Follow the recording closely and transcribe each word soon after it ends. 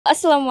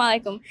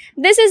Assalamualaikum.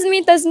 This is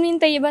me, Tazmin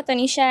Tayyiba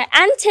Tanisha,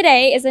 and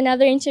today is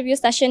another interview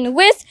session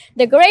with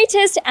the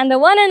greatest and the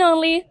one and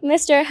only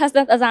Mr.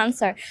 Hasnat Azan,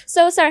 sir.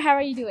 So, sir, how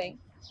are you doing?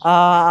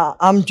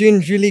 I'm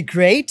doing really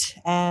great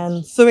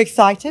and so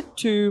excited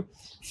to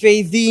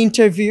face the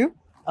interview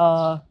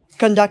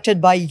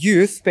conducted by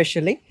you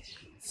especially.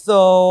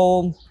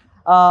 So,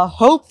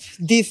 hope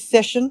this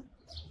session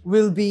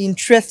will be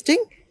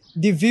interesting.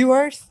 The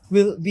viewers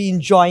will be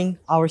enjoying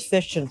our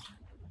session.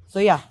 So,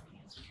 yeah.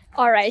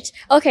 All right.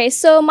 Okay,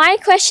 so my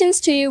questions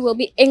to you will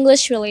be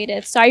English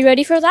related. So, are you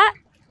ready for that?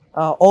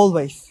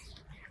 Always.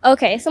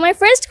 Okay, so my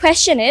first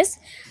question is,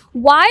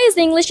 why is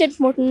English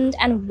important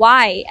and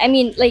why? I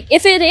mean, like,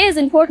 if it is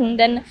important,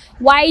 then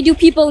why do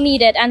people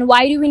need it and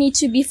why do we need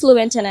to be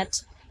fluent in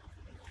it?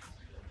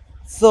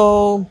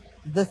 So,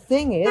 the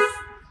thing is,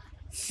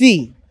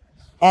 see,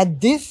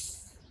 at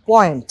this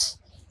point,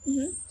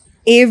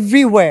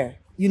 everywhere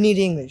you need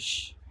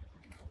English.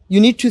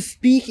 You need to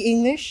speak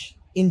English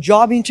in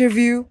job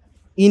interview,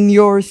 in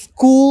your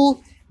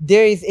school,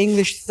 there is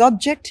English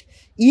subject.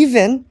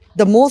 Even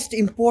the most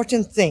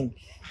important thing,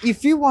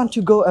 if you want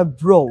to go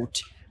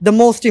abroad, the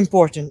most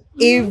important,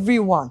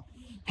 everyone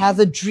has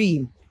a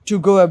dream to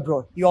go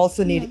abroad. You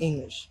also need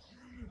English.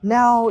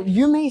 Now,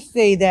 you may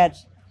say that,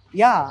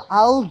 yeah,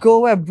 I'll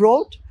go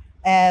abroad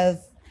as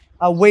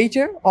a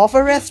waiter of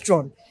a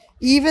restaurant.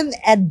 Even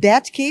at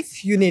that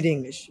case, you need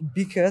English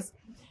because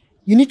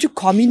you need to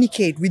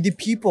communicate with the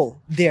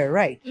people there,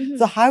 right?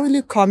 So how will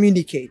you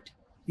communicate?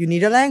 You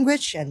need a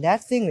language and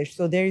that's English.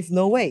 So there is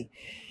no way.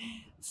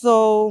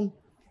 So,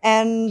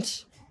 and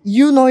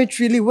you know it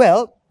really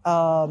well,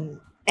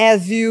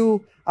 as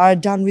you are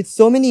done with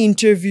so many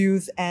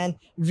interviews and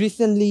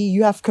recently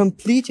you have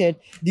completed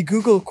the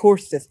Google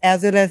courses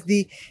as well as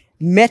the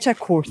Meta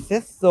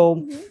courses.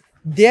 So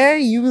there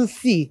you will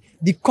see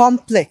the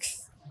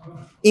complex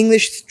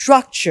English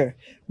structure,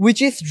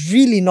 which is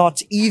really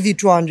not easy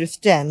to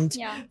understand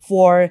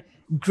for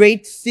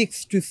grade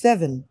 6 to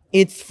 7.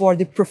 It's for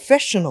the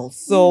professionals.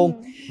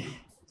 So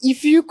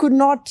if you could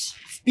not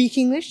speak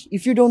English,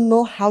 if you don't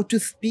know how to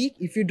speak,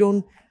 if you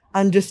don't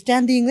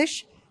understand the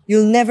English,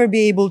 you'll never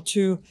be able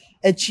to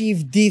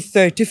achieve these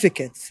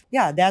certificates.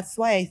 Yeah, that's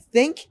why I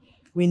think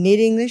we need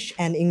English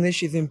and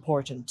English is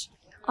important.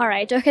 All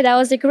right. Okay, that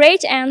was a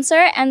great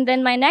answer. And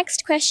then my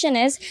next question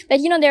is that,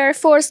 there are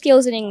 4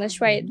 skills in English,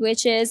 right?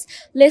 Which is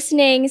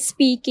listening,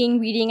 speaking,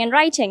 reading, and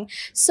writing.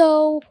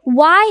 So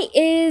why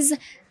is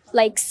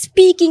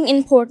speaking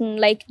important?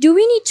 Like, do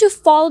we need to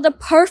follow the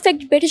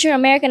perfect British or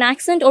American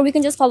accent or we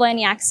can just follow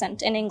any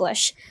accent in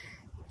English?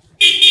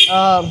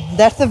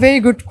 That's a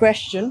very good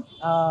question.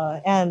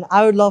 And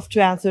I would love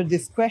to answer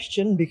this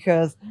question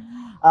because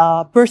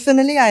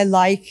personally, I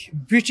like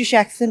British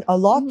accent a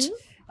lot.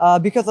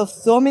 Because of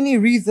so many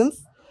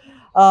reasons.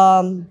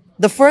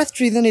 The first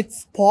reason,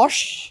 it's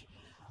posh.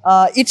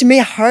 It may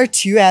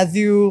hurt you as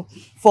you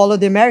follow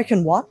the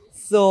American one.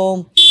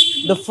 So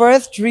the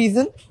first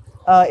reason,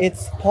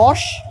 it's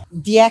posh.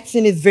 The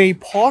accent is very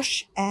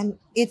posh and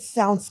it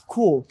sounds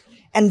cool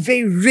and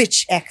very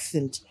rich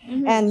accent.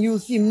 And you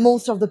see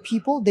most of the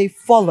people, they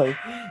follow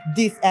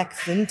this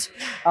accent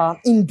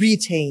in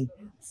Britain.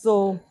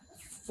 So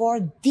for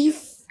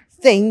these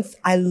things,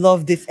 I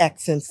love this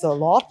accent a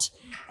lot.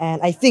 And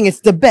I think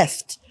it's the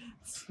best.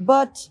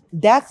 But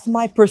that's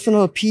my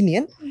personal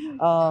opinion.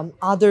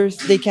 Others,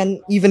 they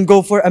can even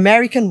go for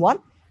American one.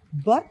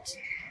 But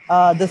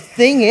the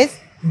thing is,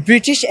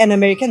 British and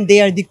American, they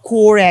are the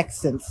core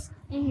accents.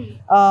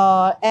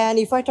 And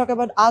if I talk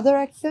about other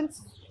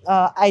accents,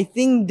 I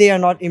think they are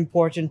not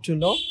important to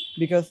know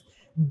because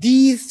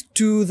these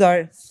two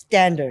are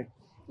standard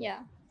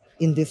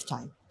in this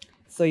time.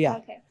 So yeah.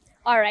 Okay.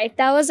 All right,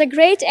 that was a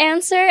great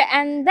answer.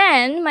 And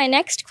then my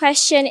next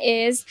question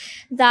is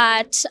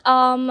that,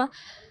 can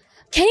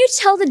you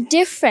tell the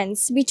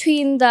difference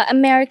between the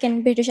American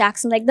and British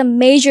accent, like the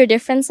major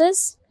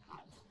differences?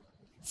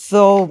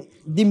 So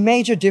the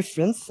major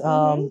difference,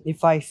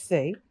 if I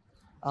say,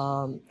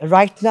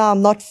 right now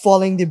I'm not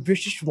following the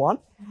British one.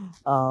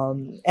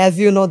 As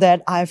you know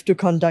that I have to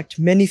conduct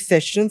many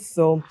sessions,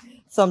 so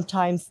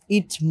sometimes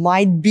it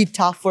might be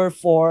tougher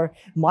for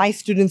my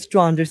students to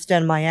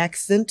understand my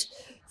accent.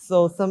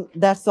 So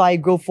that's why I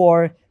go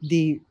for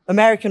the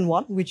American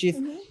one, which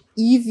is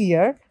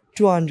easier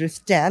to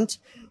understand.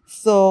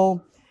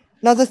 So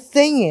now the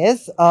thing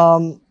is,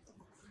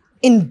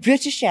 in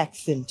British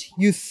accent,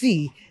 you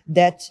see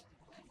that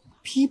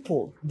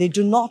people, they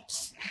do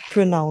not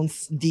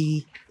pronounce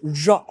the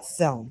R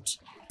sound.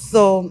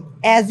 So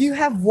as you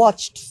have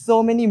watched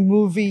so many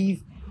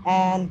movies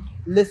and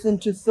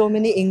listened to so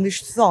many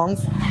English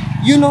songs,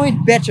 you know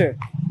it better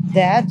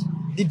that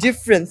the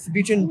difference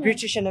between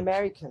British and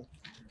American.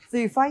 So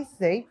if I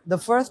say the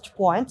first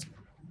point,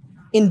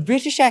 in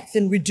British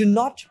accent, we do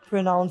not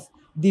pronounce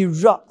the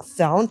R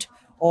sound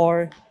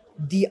or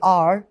the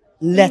R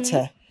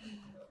letter.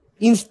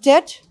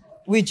 Instead,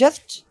 we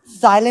just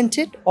silent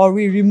it or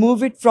we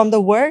remove it from the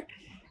word.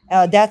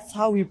 That's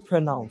how we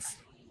pronounce.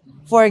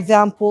 For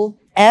example,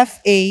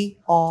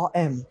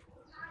 FARM.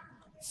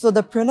 So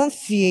the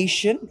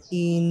pronunciation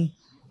in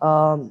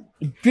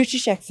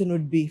British accent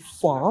would be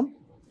farm,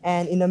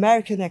 and in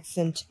American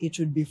accent it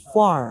would be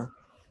farm.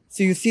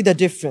 So you see the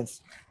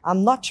difference.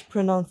 I'm not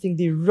pronouncing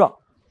the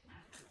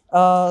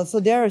r. So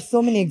there are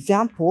so many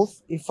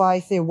examples. If I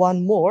say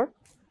one more,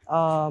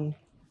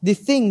 the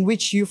thing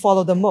which you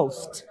follow the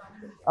most.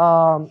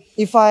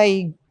 If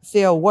I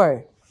say a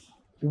word,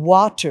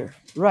 water,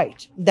 right?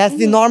 That's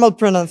the normal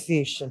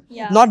pronunciation.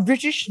 Yeah. Not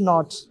British,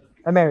 not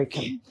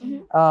American.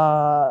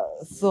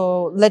 So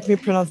let me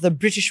pronounce the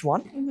British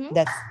one.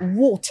 That's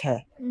water,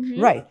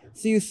 right?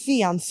 So you see,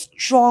 I'm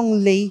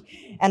strongly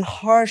and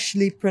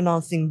harshly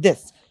pronouncing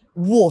this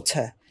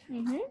water.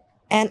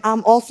 And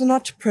I'm also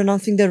not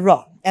pronouncing the ra.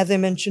 As I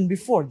mentioned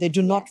before, they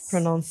do not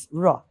pronounce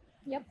ra.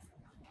 Yep.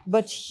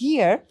 But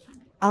here,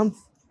 I'm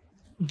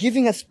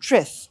giving a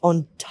stress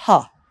on ta.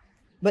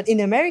 But in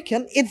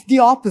American, it's the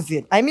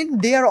opposite. I mean,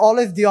 they are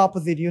always the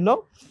opposite, you know?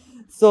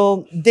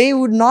 So they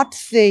would not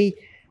say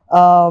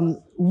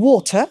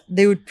water,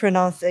 they would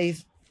pronounce it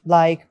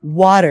like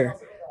water.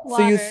 So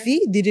you Water. see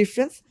the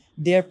difference?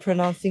 They're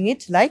pronouncing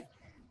it like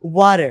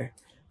water.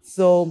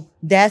 So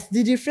that's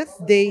the difference.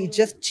 They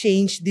just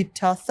change the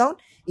ta sound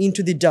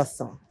into the da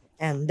sound.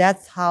 And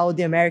that's how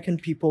the American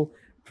people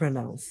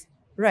pronounce.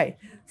 Right.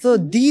 So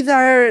these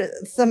are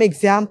some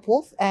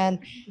examples. And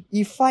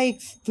if I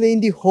explain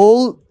the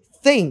whole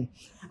thing,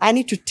 I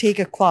need to take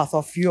a class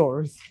of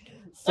yours.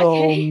 So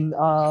Okay.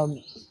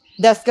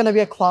 that's going to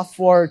be a class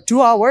for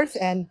 2 hours,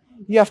 and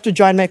you have to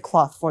join my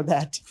class for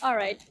that. All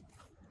right.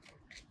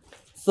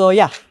 So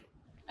yeah,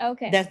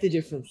 Okay. that's the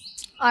difference.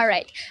 All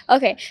right.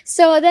 Okay.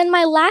 So then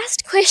my last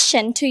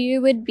question to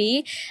you would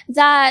be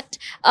that,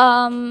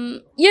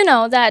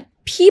 that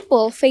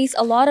people face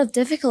a lot of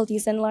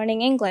difficulties in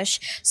learning English.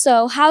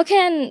 So how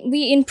can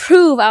we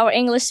improve our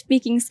English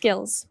speaking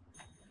skills?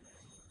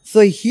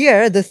 So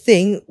here, the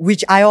thing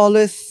which I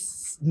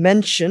always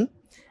mention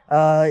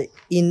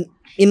in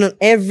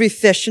every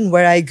session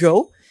where I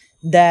go,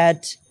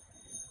 that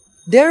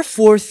there are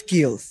 4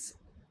 skills.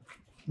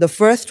 The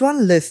first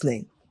one,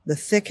 listening. The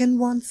second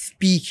one,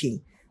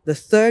 speaking. The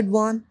third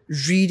one,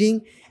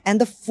 reading. And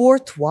the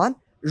fourth one,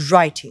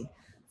 writing.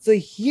 So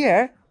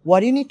here,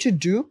 what you need to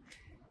do,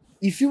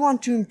 if you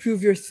want to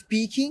improve your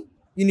speaking,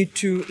 you need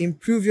to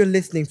improve your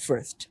listening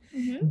first.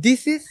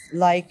 This is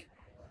like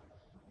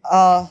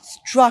a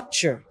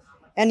structure,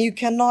 and you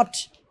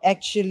cannot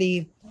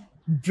actually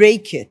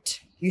break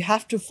it. You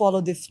have to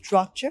follow this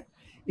structure.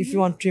 If you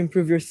want to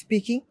improve your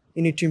speaking,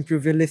 you need to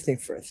improve your listening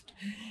first.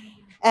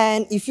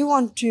 And if you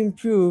want to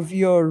improve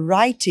your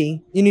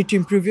writing, you need to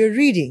improve your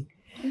reading.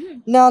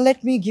 Now,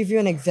 let me give you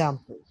an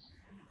example.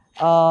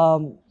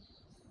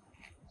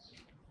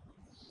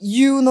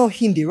 You know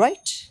Hindi,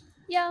 right?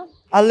 Yeah.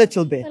 A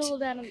little bit. A little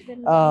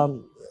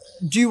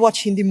bit. Do you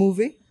watch Hindi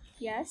movie?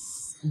 Yes.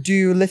 Do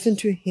you listen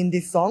to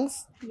Hindi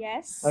songs?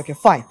 Yes. Okay,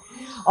 fine.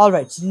 All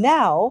right.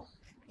 Now,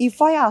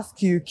 if I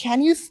ask you,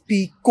 can you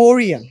speak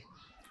Korean?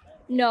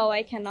 No,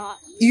 I cannot.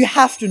 You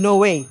have to, no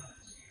way.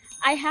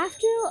 I have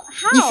to.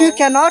 How?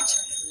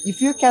 If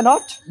you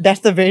cannot,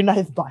 that's a very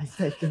nice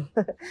bicycle.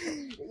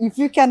 If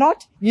you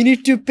cannot, you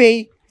need to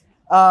pay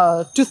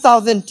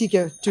 2,000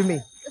 ticket to me.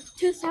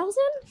 2,000?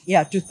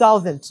 Yeah,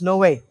 2,000. No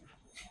way.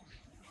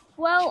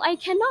 Well, I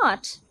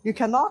cannot. You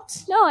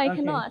cannot? No, I Okay,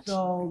 cannot.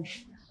 So,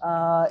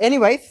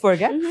 anyways,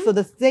 forget. So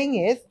the thing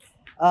is,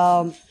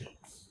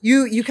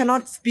 you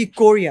cannot speak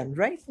Korean,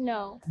 right?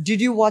 No. Did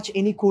you watch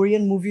any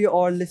Korean movie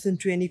or listen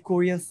to any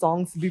Korean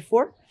songs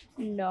before?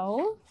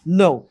 No.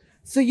 No.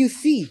 So you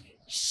see,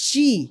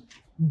 she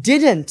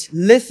didn't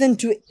listen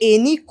to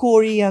any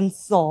Korean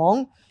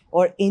song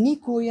or any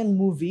Korean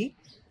movie.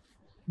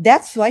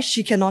 That's why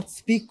she cannot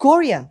speak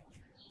Korean.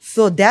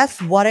 So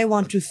that's what I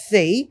want to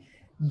say,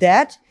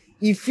 that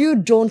if you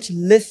don't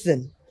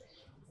listen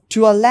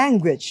to a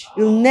language,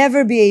 you'll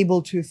never be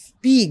able to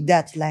speak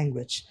that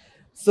language.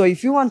 So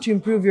if you want to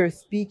improve your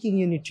speaking,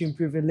 you need to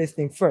improve your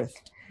listening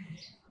first.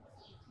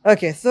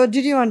 Okay, so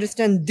did you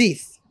understand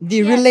this? The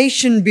Yes.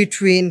 relation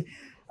between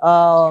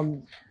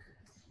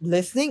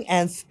listening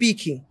and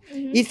speaking.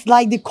 It's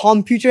like the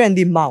computer and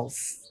the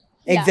mouse.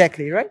 Yeah.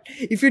 Exactly, right?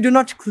 If you do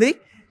not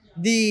click,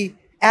 the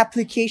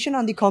application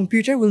on the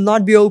computer will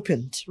not be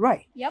opened,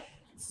 right? Yep.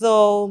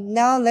 So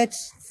now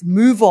let's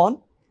move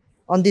on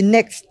the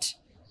next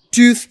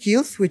 2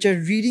 skills, which are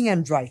reading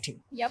and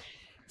writing. Yep.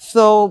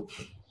 So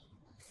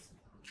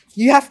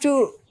you have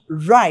to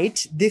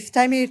write. This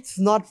time it's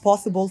not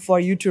possible for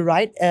you to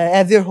write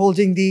as you're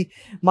holding the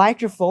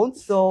microphone.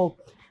 So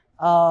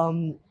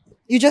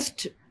you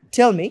just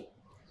tell me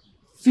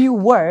few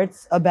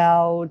words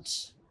about,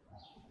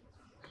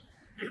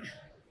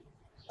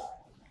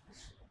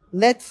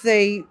 let's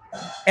say,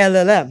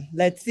 LLM.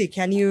 Let's see,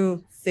 can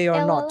you say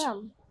or not?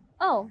 LLM.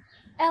 Oh,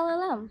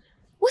 LLM.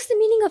 What's the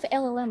meaning of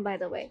LLM, by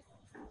the way?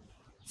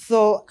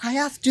 So I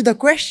asked you the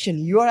question.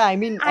 I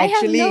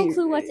Actually have no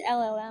clue what's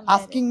LLM. by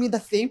the asking me the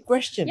same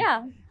question. way.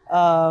 Yeah,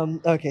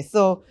 Okay,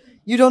 so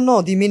you don't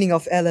know the meaning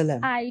of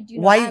LLM. I do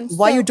not. Why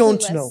I'm you so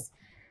don't clueless. know?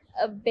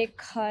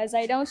 Because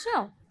I don't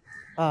know.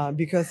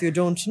 Because you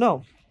don't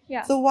know.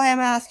 Yeah. So why am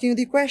I asking you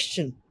the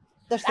question?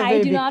 That's a I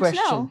very do big not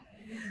question. know.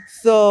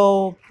 So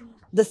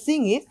the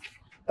thing is,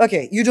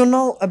 okay, you don't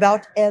know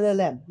about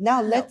LLM.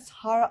 Now No. let's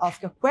her ask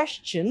a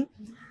question.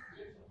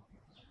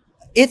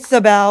 It's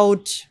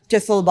about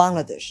Tesol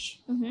Bangladesh.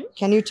 Mm-hmm.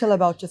 Can you tell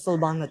about Tesol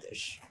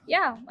Bangladesh?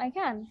 Yeah, I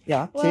can.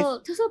 Yeah,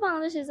 Well, Tesol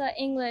Bangladesh is an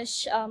English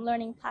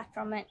learning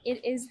platform, and it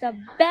is the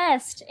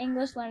best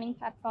English learning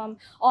platform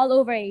all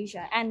over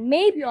Asia and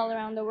maybe all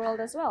around the world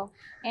as well.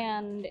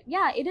 And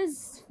yeah, it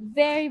is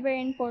very,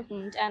 very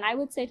important. And I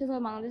would say Tesol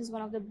Bangladesh is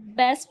one of the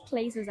best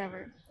places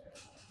ever.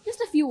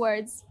 Just a few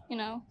words, you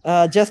know.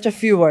 Just a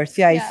few words.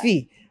 Yeah, I Yeah. see.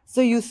 So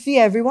you see,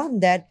 everyone,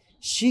 that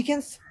she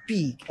can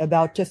speak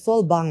about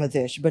Tesol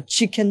Bangladesh, but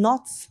she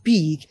cannot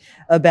speak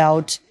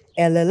about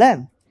LLM.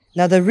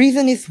 Now, the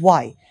reason is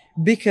why?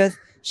 Because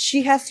she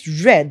has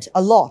read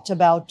a lot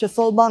about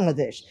Tesol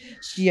Bangladesh.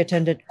 She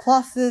attended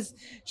classes,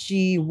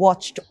 she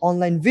watched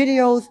online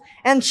videos,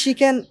 and she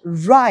can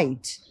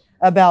write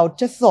about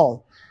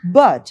Tesol.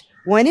 But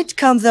when it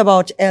comes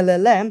about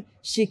LLM,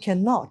 she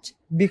cannot,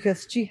 because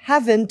she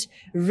haven't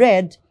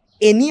read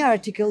any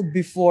article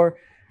before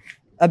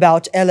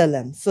about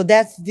LLM. So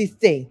that's the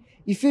thing.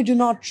 If you do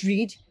not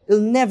read,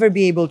 you'll never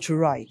be able to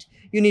write.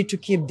 You need to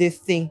keep this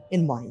thing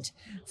in mind.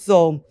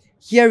 So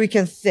here we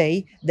can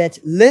say that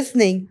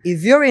listening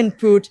is your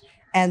input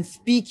and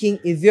speaking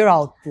is your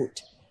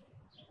output.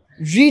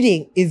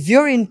 Reading is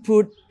your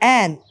input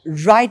and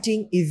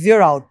writing is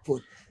your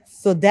output.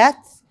 So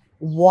that's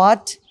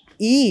what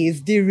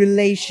is the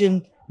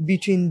relation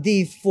between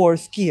these four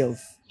skills.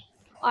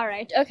 All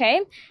right.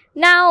 Okay.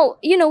 Now,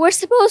 we're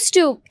supposed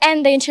to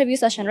end the interview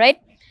session, right?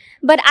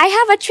 But I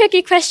have a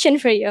tricky question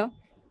for you.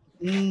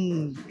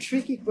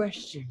 Tricky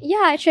question.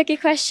 Yeah, a tricky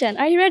question.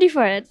 Are you ready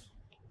for it?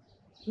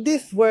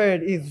 This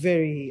word is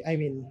very,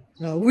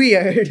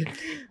 weird.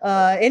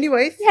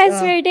 Anyways, Yeah,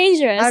 it's very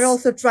dangerous. I'll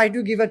also try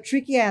to give a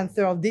tricky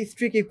answer of this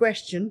tricky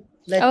question.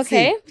 Let's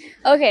Okay. see.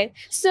 Okay.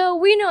 So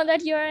we know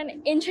that you're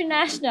an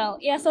international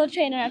ESL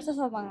trainer at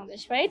Tesol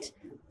Bangladesh, right?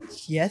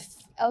 Yes,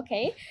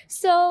 Okay.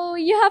 So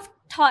you have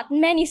taught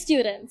many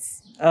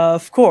students.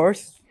 of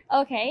course.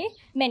 Okay.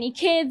 Many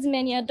kids,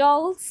 many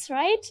adults,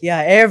 right?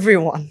 Yeah,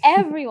 everyone.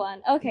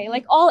 Everyone. Okay.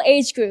 Like all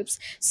age groups.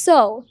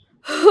 So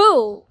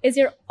who is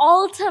your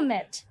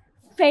ultimate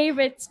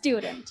favorite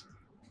student?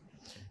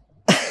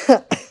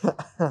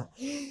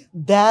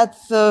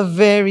 That's a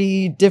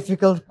very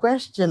difficult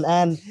question,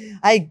 and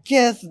I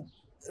guess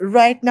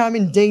right now I'm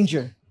in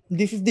danger.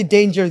 This is the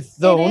danger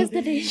zone. It is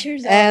the danger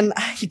zone. And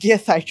I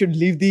guess I should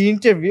leave the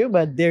interview,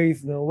 but there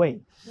is no way.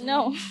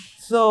 No.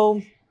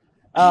 So,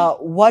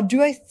 what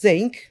do I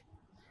think?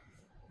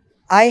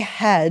 I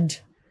had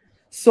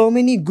so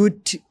many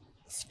good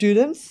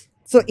students.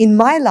 So in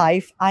my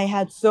life, I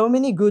had so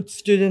many good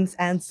students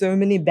and so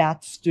many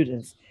bad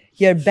students.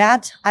 Here,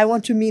 bad, I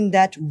want to mean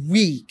that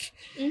weak.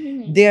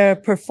 Mm-hmm. Their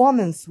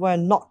performance were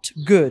not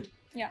good.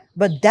 Yeah.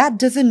 But that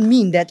doesn't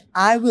mean that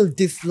I will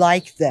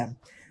dislike them.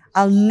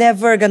 I'm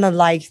never gonna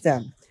like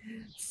them.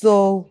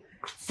 So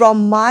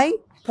from my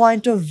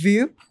point of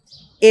view,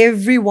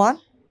 everyone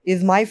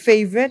is my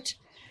favorite.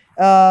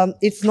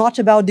 It's not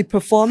about the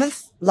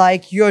performance,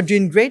 like you're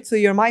doing great, so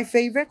you're my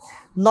favorite.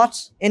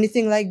 Not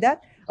anything like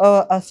that.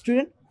 A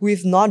student who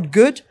is not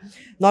good,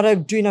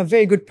 doing a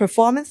very good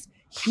performance,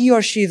 he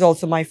or she is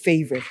also my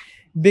favorite.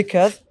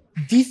 Because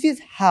this is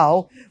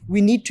how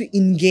we need to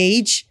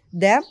engage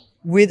them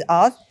with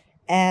us,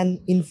 and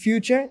in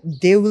future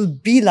they will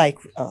be like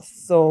us.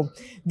 So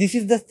this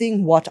is the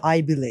thing what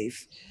I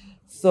believe.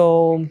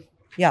 So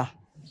yeah.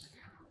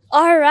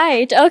 All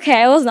right.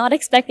 Okay. I was not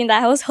expecting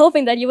that. I was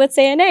hoping that you would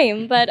say a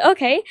name, but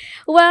okay.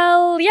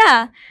 Well,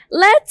 yeah.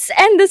 Let's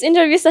end this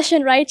interview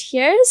session right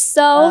here.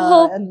 So,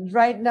 hope And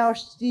right now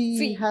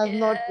she has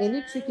not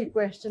any tricky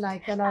question. I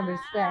can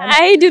understand.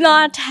 I do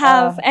not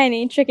have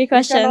any tricky You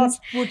questions. cannot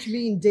put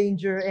me in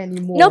danger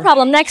anymore. No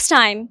problem. Next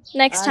time.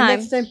 Next time.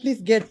 Next time, please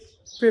get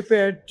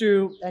prepared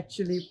to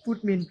actually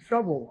put me in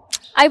trouble.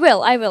 I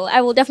will. I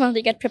will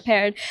definitely get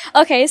prepared.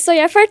 Okay. So,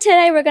 yeah, for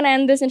today, we're going to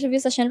end this interview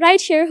session right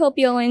here. Hope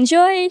you all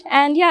enjoyed.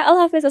 And yeah,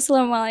 Allah Hafiz.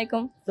 Assalamu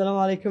alaikum. Assalamu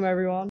alaikum, everyone.